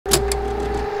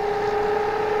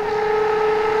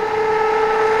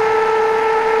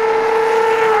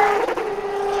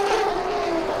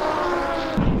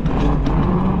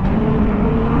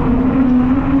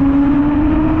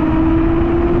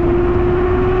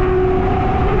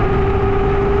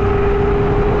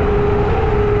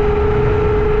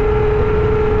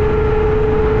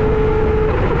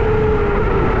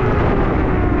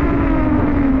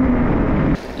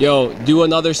do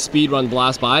another speed run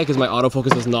blast by because my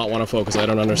autofocus does not want to focus. I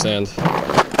don't understand.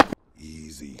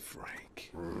 Easy,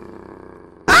 Frank.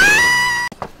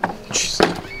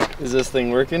 Jeez. Is this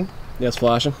thing working? Yeah, it's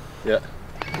flashing. Yeah.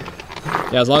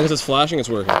 Yeah, as long as it's flashing, it's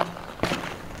working.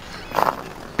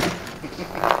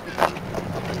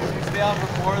 Stay on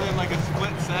for more than like a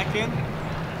split second.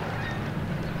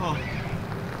 Oh.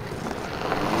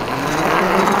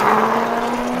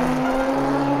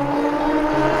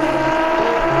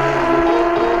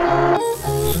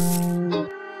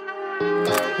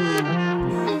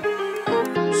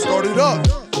 Start it up.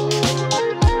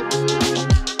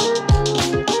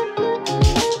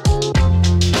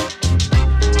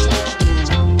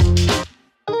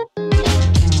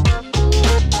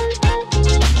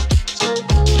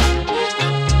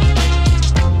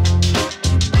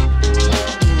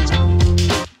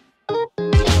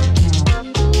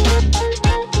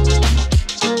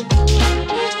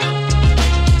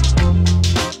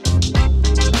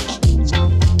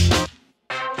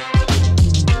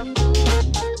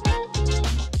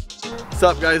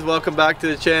 What's up guys, welcome back to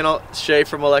the channel. Shay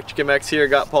from Electric MX here.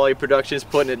 Got Pauly Productions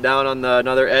putting it down on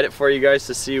another edit for you guys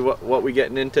to see what we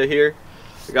getting into here.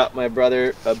 I got my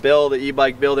brother Bill, the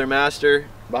e-bike builder master,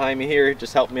 behind me here,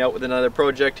 just helping me out with another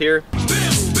project here.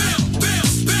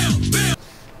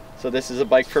 So this is a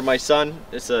bike for my son.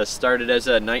 This started as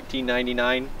a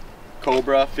 1999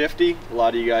 Cobra 50. A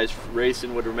lot of you guys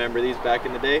racing would remember these back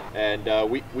in the day,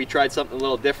 and we tried something a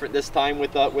little different this time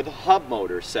with a hub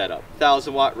motor setup.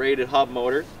 1,000 watt rated hub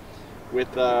motor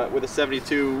with a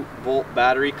 72 volt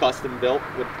battery, custom built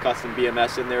with custom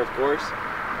BMS in there, of course,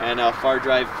 and a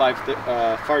Fardriver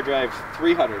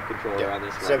 300 controller on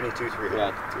this one. 72 300.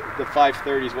 Yeah, the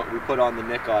 530 is what we put on the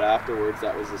Nikon afterwards.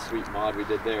 That was the sweet mod we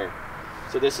did there.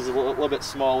 So this is a little bit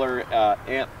smaller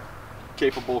amp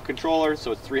capable controller,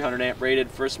 so it's 300 amp rated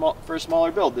for a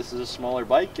smaller build. This is a smaller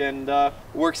bike and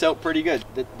works out pretty good.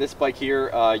 This bike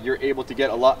here, you're able to get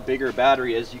a lot bigger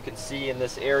battery. As you can see in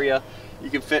this area,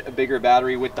 you can fit a bigger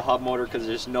battery with the hub motor because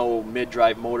there's no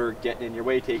mid-drive motor getting in your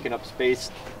way, taking up space,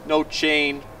 no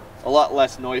chain, a lot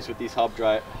less noise with these hub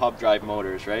drive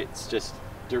motors, right? It's just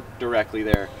directly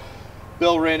there.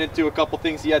 Bill ran into a couple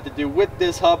things he had to do with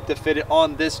this hub to fit it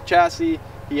on this chassis.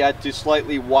 He had to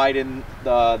slightly widen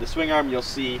the swing arm. You'll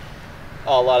see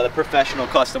a lot of the professional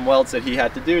custom welds that he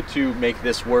had to do to make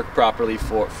this work properly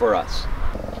for us.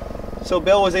 So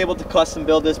Bill was able to custom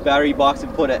build this battery box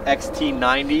and put an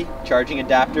XT90 charging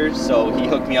adapter. So he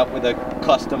hooked me up with a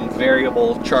custom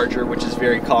variable charger, which is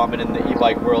very common in the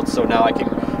e-bike world. So now I can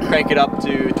crank it up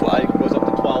to, it goes up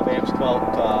to 12 amps,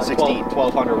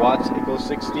 1200 watts. It goes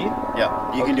 16.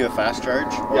 Yeah, you can do a fast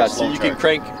charge. Or yeah, a slow so you charge. can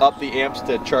crank up the amps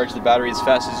to charge the battery as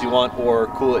fast as you want, or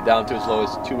cool it down to as low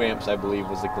as 2 amps, I believe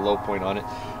was like the low point on it,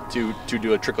 to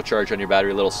do a trickle charge on your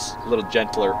battery, a little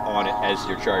gentler on it as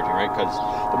you're charging, right? Because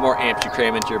the more amps you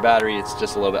cram into your battery, it's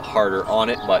just a little bit harder on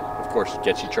it, but of course it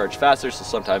gets you charged faster. So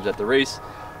sometimes at the race,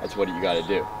 that's what you got to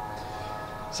do.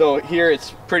 So here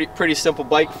it's pretty simple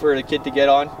bike for the kid to get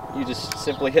on. You just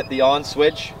simply hit the on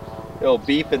switch. It'll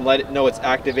beep and let it know it's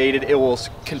activated. It will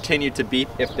continue to beep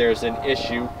if there's an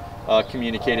issue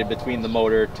communicated between the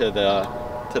motor to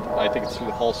I think it's through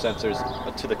the Hall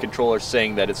sensors to the controller,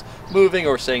 saying that it's moving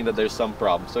or saying that there's some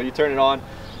problem. So you turn it on.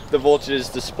 The voltage is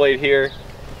displayed here,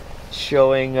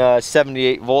 showing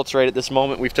 78 volts right at this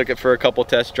moment. We've took it for a couple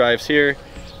test drives here,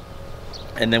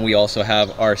 and then we also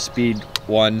have our speed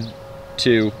 1,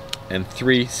 2, and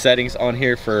 3 settings on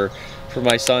here for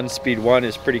my son. Speed 1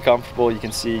 is pretty comfortable. You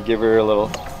can see, give her a little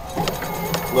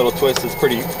twist. It's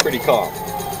pretty calm.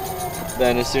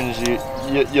 Then as soon as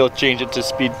you'll change it to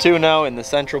speed 2 now in the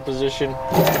central position,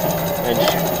 and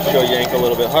she'll yank a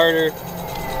little bit harder.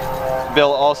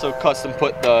 Bill also custom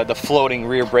put the floating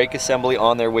rear brake assembly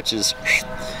on there, which is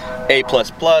A++.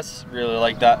 Really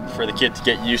like that for the kid to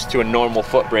get used to a normal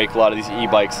foot brake. A lot of these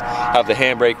e-bikes have the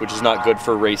handbrake, which is not good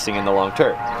for racing in the long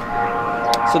term.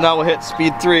 So now we'll hit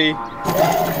speed 3, and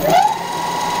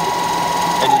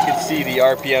you can see the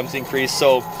RPMs increase.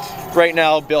 So right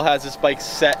now Bill has this bike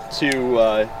set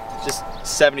to just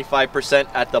 75%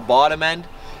 at the bottom end,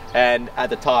 and at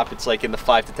the top it's like in the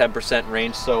 5 to 10%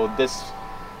 range. So this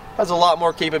has a lot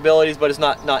more capabilities, but it's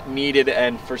not needed,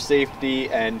 and for safety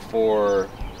and for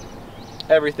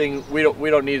everything, we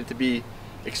don't need it to be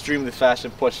extremely fast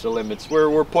and push the limits.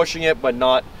 We're pushing it, but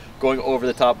not going over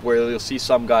the top, where you'll see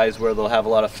some guys where they'll have a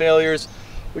lot of failures.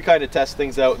 We kind of test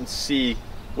things out and see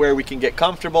where we can get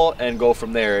comfortable and go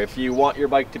from there. If you want your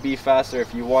bike to be faster,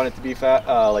 if you want it to be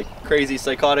like crazy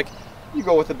psychotic, you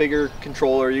go with a bigger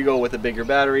controller, you go with a bigger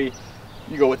battery,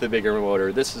 you go with a bigger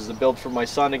motor. This is the build for my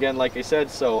son again, like I said,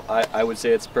 so I would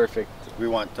say it's perfect We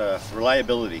want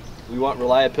reliability. We want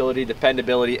reliability,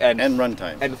 dependability, and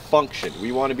runtime. And function.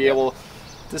 We want to be able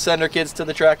to send our kids to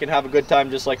the track and have a good time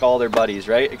just like all their buddies,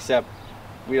 right? Except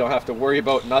we don't have to worry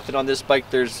about nothing on this bike.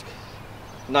 There's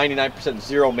 99%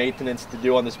 zero maintenance to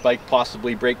do on this bike,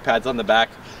 possibly brake pads on the back.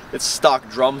 It's stock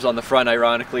drums on the front,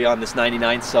 ironically, on this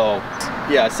 99. So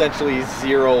yeah, essentially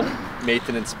zero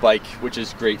maintenance bike, which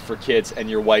is great for kids,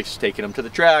 and your wife's taking them to the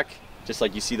track, just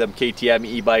like you see them KTM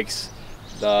e-bikes.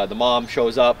 The mom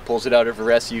shows up, pulls it out of her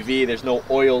SUV. There's no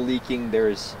oil leaking.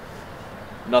 There's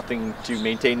nothing to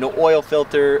maintain. No oil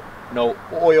filter, no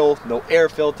oil, no air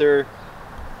filter.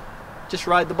 Just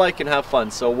ride the bike and have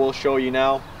fun. So we'll show you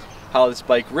now how this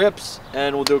bike rips,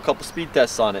 and we'll do a couple speed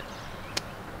tests on it.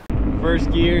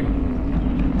 First gear,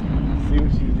 see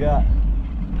what she's got.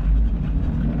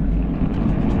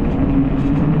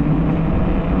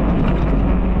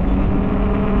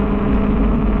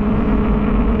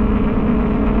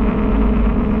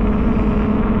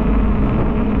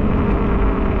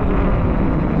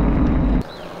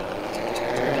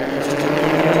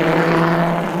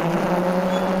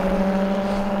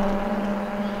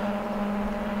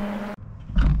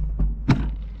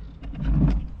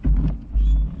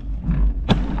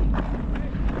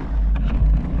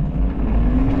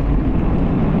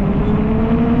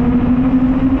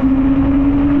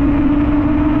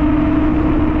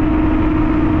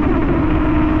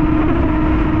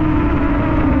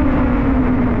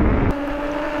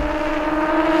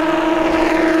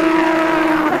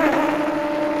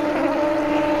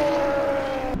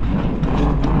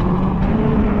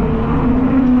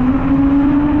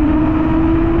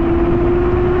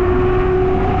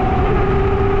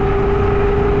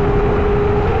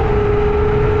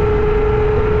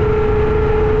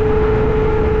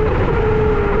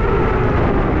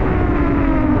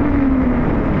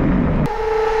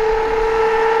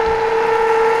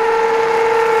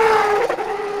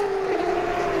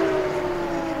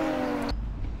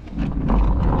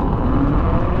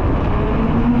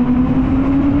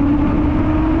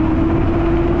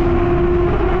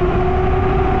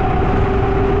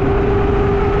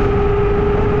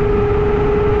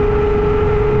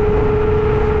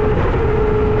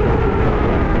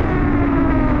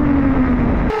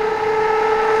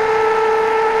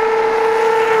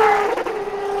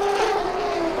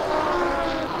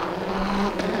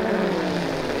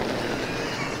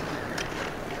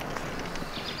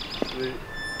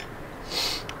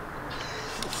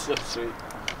 So sweet.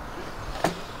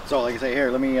 So like I say,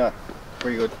 here, let me, where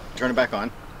you go, turn it back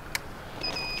on.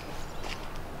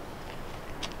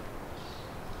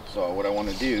 So what I want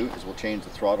to do is we'll change the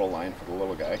throttle line for the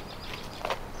little guy.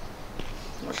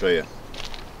 I'll show you.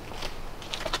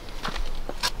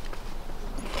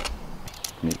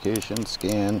 Communication,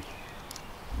 scan,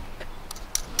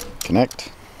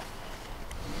 connect,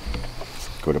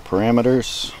 go to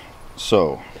parameters.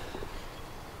 So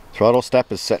throttle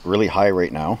step is set really high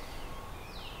right now,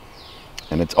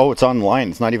 and it's online.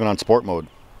 It's not even on sport mode.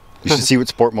 You should see what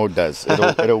sport mode does.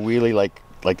 It'll wheelie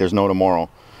like there's no tomorrow.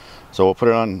 So we'll put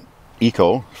it on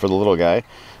eco for the little guy.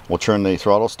 We'll turn the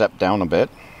throttle step down a bit.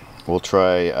 We'll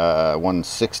try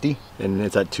 160. And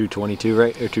it's at 222,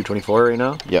 right? Or 224 right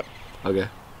now? Yep. Okay.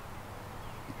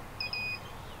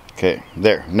 Okay,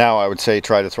 there. Now I would say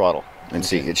try the throttle and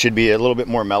see. It should be a little bit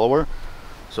more mellower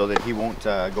so that he won't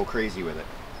go crazy with it.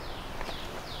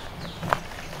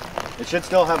 It should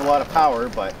still have a lot of power,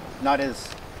 but not as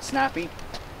snappy.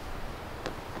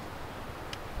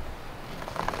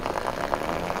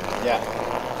 Yeah.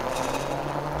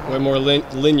 Way more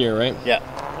linear, right? Yeah.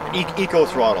 Eco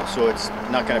throttle, so it's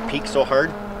not going to peak so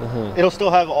hard. It'll still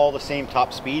have all the same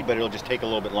top speed, but it'll just take a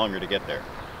little bit longer to get there.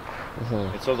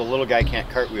 And so the little guy can't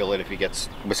cartwheel it if he gets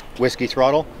whiskey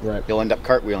throttle. Right. He'll end up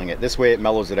cartwheeling it. This way it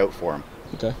mellows it out for him.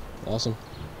 Okay, awesome.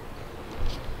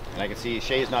 And I can see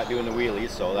Shay's not doing the wheelies,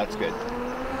 so that's good.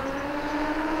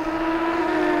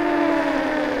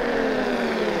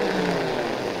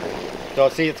 So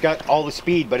see, it's got all the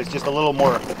speed, but it's just a little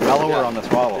more mellower on the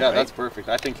throttle. Yeah, right? that's perfect.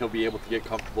 I think he'll be able to get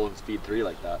comfortable in speed 3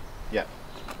 like that. Yeah.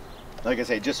 Like I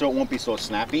say, just so it won't be so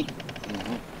snappy.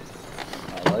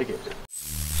 I like it.